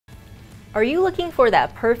Are you looking for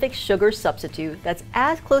that perfect sugar substitute that's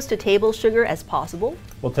as close to table sugar as possible?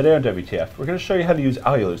 Well, today on WTF, we're going to show you how to use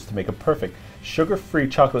allulose to make a perfect sugar-free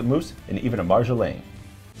chocolate mousse and even a Marjolaine.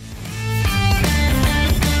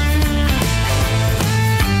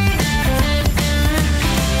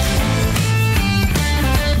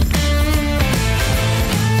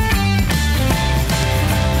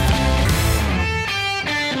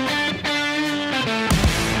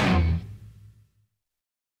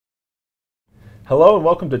 Hello and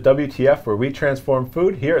welcome to WTF, where we transform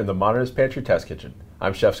food here in the Modernist Pantry Test Kitchen.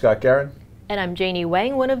 I'm Chef Scott Guerin. And I'm Janie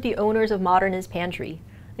Wang, one of the owners of Modernist Pantry.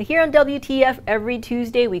 Now, here on WTF, every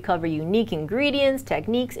Tuesday we cover unique ingredients,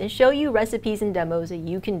 techniques, and show you recipes and demos that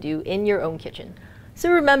you can do in your own kitchen.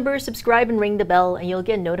 So remember, subscribe and ring the bell and you'll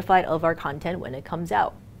get notified of our content when it comes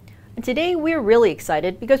out. And today we're really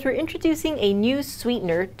excited because we're introducing a new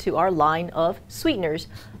sweetener to our line of sweeteners.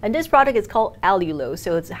 And this product is called Allulose,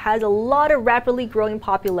 so it has a lot of rapidly growing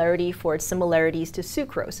popularity for its similarities to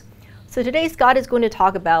sucrose. So today Scott is going to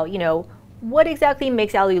talk about, what exactly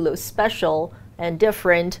makes Allulose special and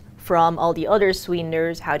different from all the other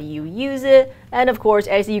sweeteners, how do you use it, and of course,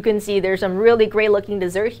 as you can see, there's some really great looking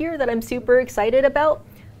dessert here that I'm super excited about.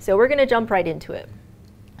 So we're going to jump right into it.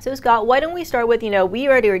 So Scott, why don't we start with, we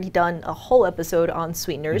already done a whole episode on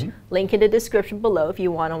sweeteners. Link in the description below if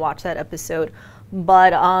you want to watch that episode. But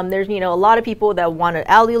there's, a lot of people that wanted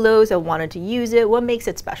allulose, that wanted to use it. What makes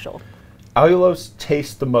it special? Allulose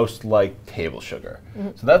tastes the most like table sugar.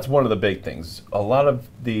 So that's one of the big things. A lot of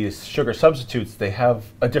these sugar substitutes, they have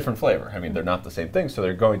a different flavor. I mean, they're not the same thing, so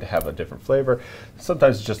they're going to have a different flavor.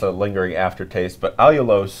 Sometimes it's just a lingering aftertaste, but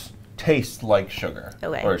allulose tastes like sugar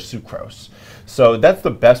or sucrose. So that's the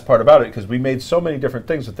best part about it, because we made so many different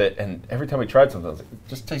things with it, and every time we tried something, it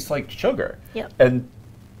just tastes like sugar. And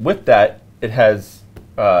with that, it has,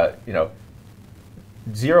 0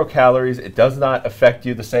 calories. It does not affect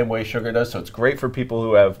you the same way sugar does, so it's great for people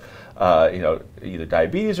who have, either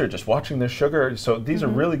diabetes or just watching their sugar. So these are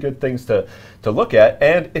really good things to look at,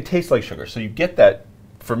 and it tastes like sugar. So you get that.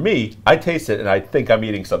 For me, I taste it and I think I'm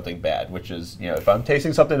eating something bad, which is, if I'm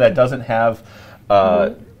tasting something that doesn't have,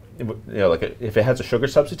 if it has a sugar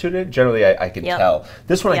substitute in it, generally I can tell.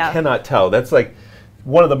 This one I cannot tell. That's like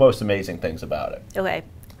one of the most amazing things about it.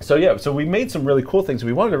 So we made some really cool things.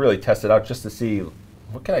 We wanted to really test it out just to see,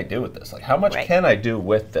 what can I do with this? Like, how much can I do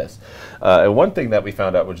with this? And one thing that we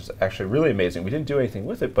found out, which is actually really amazing, we didn't do anything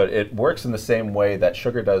with it, but it works in the same way that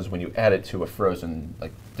sugar does when you add it to a frozen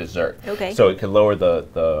dessert. So it can lower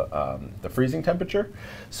the freezing temperature.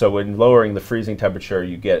 So when lowering the freezing temperature,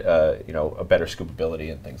 you get a better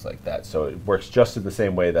scoopability and things like that. So it works just in the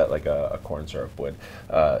same way that like a corn syrup would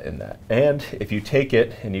in that. And if you take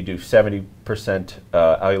it and you do 70%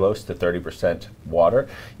 allulose to 30% water,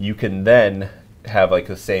 you can then have like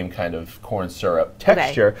the same kind of corn syrup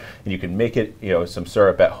texture, and you can make it, some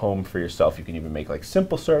syrup at home for yourself. You can even make like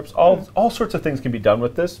simple syrups. All sorts of things can be done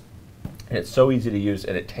with this, and it's so easy to use,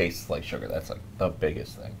 and it tastes like sugar. That's like the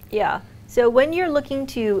biggest thing. So when you're looking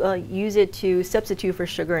to use it to substitute for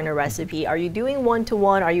sugar in a recipe, are you doing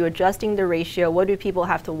 1-to-1? Are you adjusting the ratio? What do people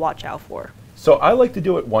have to watch out for? So I like to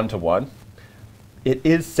do it 1-to-1. It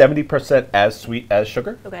is 70% as sweet as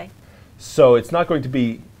sugar. So it's not going to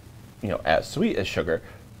be as sweet as sugar,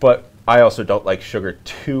 but I also don't like sugar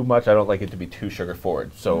too much. I don't like it to be too sugar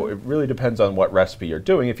forward. So it really depends on what recipe you're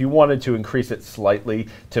doing. If you wanted to increase it slightly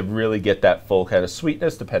to really get that full kind of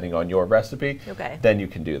sweetness, depending on your recipe, then you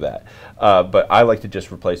can do that. But I like to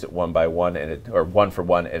just replace it 1 by 1, or 1 for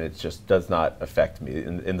 1, and it just does not affect me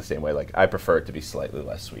in the same way. Like, I prefer it to be slightly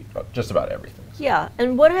less sweet, but just about everything.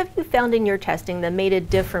 And what have you found in your testing that made it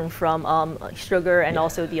different from sugar and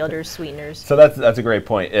also the other sweeteners? So that's a great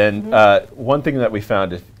point. And one thing that we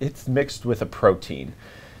found is it's mixed with a protein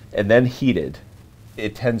and then heated,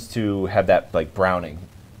 it tends to have that like browning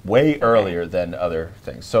way earlier than other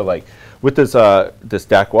things. So like with this this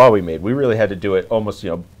dacqua we made, we really had to do it almost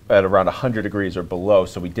at around 100 degrees or below,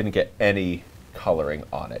 so we didn't get any coloring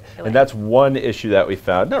on it. And that's one issue that we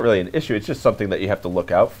found. Not really an issue, it's just something that you have to look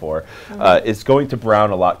out for. It's going to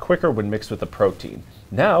brown a lot quicker when mixed with a protein.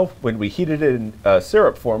 Now, when we heated it in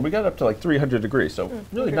syrup form, we got up to like 300 degrees. So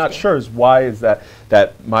really not sure why is that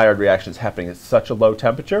Maillard reaction is happening at such a low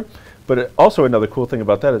temperature. But also another cool thing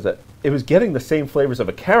about that is that it was getting the same flavors of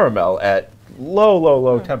a caramel at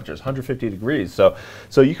low temperatures, 150 degrees. So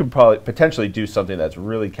you could probably potentially do something that's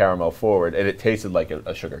really caramel forward, and it tasted like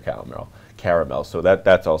a sugar caramel. So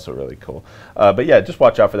that's also really cool. But yeah, just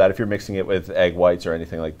watch out for that if you're mixing it with egg whites or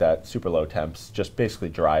anything like that. Super low temps. Just basically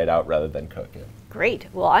dry it out rather than cook it. Great.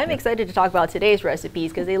 Well, I'm excited to talk about today's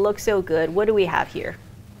recipes because they look so good. What do we have here?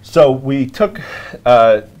 So we took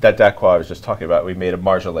that dacquois I was just talking about. We made a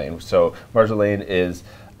Marjolaine. So Marjolaine is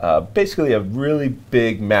basically a really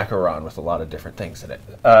big macaron with a lot of different things in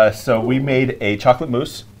it. So we made a chocolate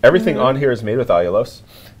mousse. Everything on here is made with allulose.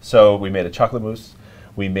 So we made a chocolate mousse.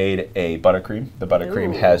 We made a buttercream. The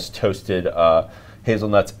buttercream has toasted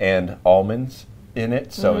hazelnuts and almonds in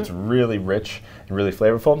it, so it's really rich and really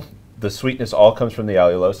flavorful. The sweetness all comes from the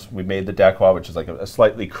allulose. We made the dacquois, which is like a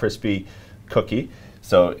slightly crispy cookie.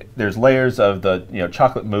 So there's layers of the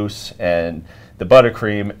chocolate mousse and the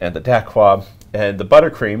buttercream and the dacquois. And the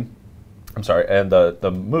buttercream, I'm sorry, and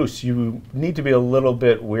the mousse, you need to be a little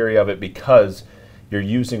bit wary of it because you're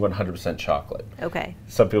using 100% chocolate. Okay.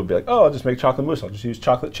 Some people will be like, oh, I'll just make chocolate mousse. I'll just use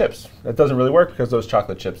chocolate chips. That doesn't really work because those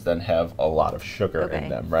chocolate chips then have a lot of sugar in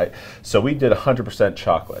them, right? So we did 100%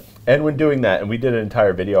 chocolate. And when doing that, and we did an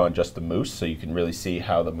entire video on just the mousse, so you can really see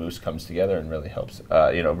how the mousse comes together and really helps,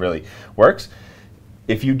 really works.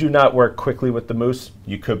 If you do not work quickly with the mousse,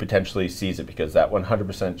 you could potentially seize it because that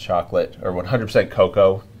 100% chocolate or 100%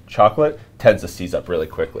 cocoa chocolate tends to seize up really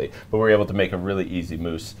quickly. But we're able to make a really easy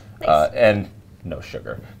mousse and no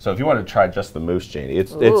sugar. So if you want to try just the mousse, Janie,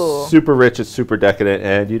 it's super rich, it's super decadent,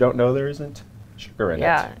 and you don't know there isn't sugar in it.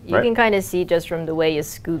 Yeah, you can kind of see just from the way you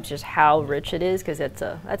scoop just how rich it is because that's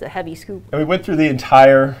a heavy scoop. And we went through the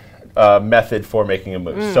entire method for making a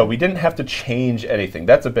mousse. So we didn't have to change anything.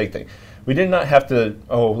 That's a big thing. We did not have to,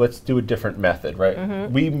 let's do a different method, right?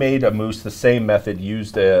 We made a mousse the same method,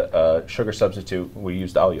 used a sugar substitute, we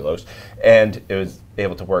used allulose, and it was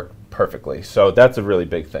able to work perfectly. So that's a really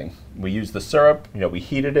big thing. We used the syrup, we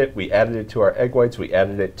heated it, we added it to our egg whites, we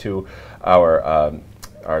added it to our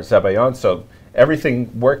zabayon, so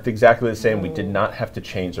everything worked exactly the same. We did not have to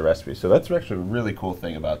change the recipe. So that's actually a really cool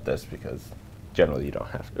thing about this because generally you don't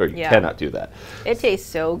have to, or you cannot do that. It tastes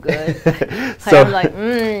so good. So I'm like,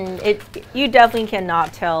 you definitely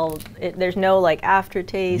cannot tell. There's no like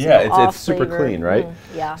aftertaste. Yeah, no it's super clean, right?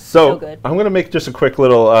 Yeah, so good. I'm going to make just a quick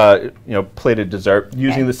little, plated dessert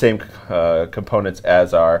using the same components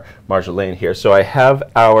as our Marjolaine here. So I have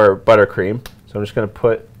our buttercream. So I'm just going to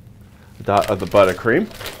put a dot of the buttercream,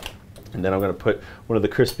 and then I'm going to put one of the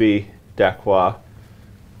crispy dacquois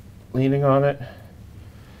leaning on it.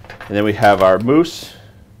 And then we have our mousse.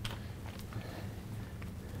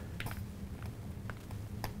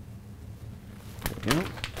 There we go.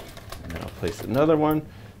 And then I'll place another one.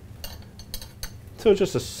 So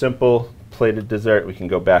just a simple plated dessert. We can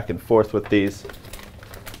go back and forth with these.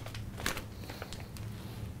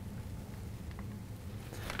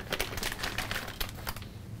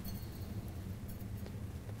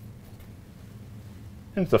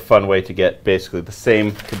 And it's a fun way to get basically the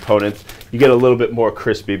same components. You get a little bit more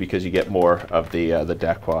crispy because you get more of the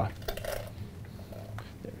dacquois.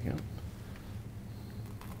 There we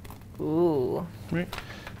go. Ooh. Right.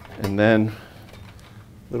 And then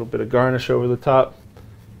a little bit of garnish over the top.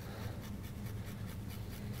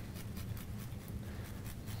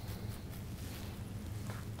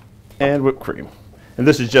 And whipped cream. And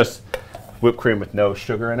this is just whipped cream with no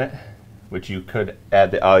sugar in it, which you could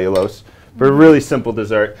add the allulose. For a really simple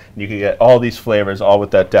dessert, you can get all these flavors, all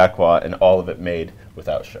with that dacquois, and all of it made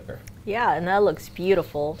without sugar. Yeah, and that looks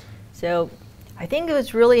beautiful. So I think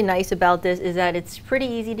what's really nice about this is that it's pretty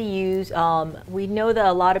easy to use. We know that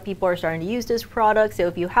a lot of people are starting to use this product, so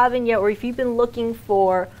if you haven't yet, or if you've been looking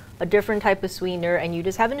for a different type of sweetener and you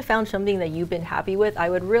just haven't found something that you've been happy with, I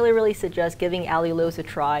would really, really suggest giving allulose a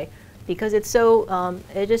try because it's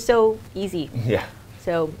just so easy. Yeah.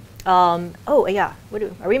 So. Are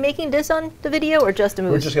we making this on the video or just the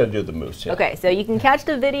mousse? We're just going to do the mousse, yeah. Okay, so you can catch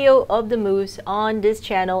the video of the mousse on this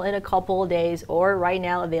channel in a couple of days or right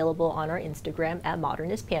now available on our Instagram at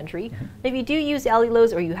Modernist Pantry. If you do use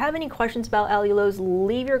allulose or you have any questions about allulose,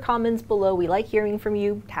 leave your comments below. We like hearing from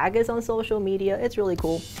you. Tag us on social media. It's really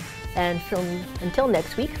cool. And until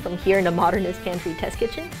next week, from here in the Modernist Pantry Test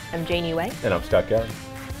Kitchen, I'm Janie Wang. And I'm Scott Gowdy.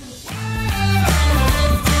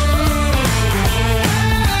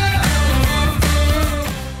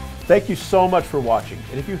 Thank you so much for watching,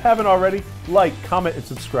 and if you haven't already, like, comment, and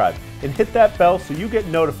subscribe, and hit that bell so you get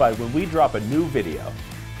notified when we drop a new video.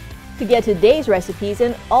 To get today's recipes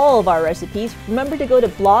and all of our recipes, remember to go to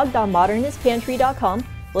blog.modernistpantry.com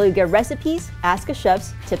where you get recipes, ask a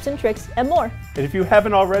chefs, tips and tricks, and more. And if you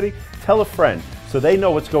haven't already, tell a friend so they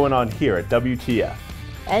know what's going on here at WTF.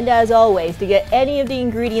 And as always, to get any of the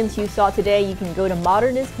ingredients you saw today, you can go to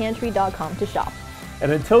modernistpantry.com to shop.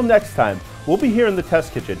 And until next time, we'll be here in the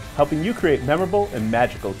test kitchen, helping you create memorable and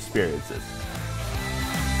magical experiences.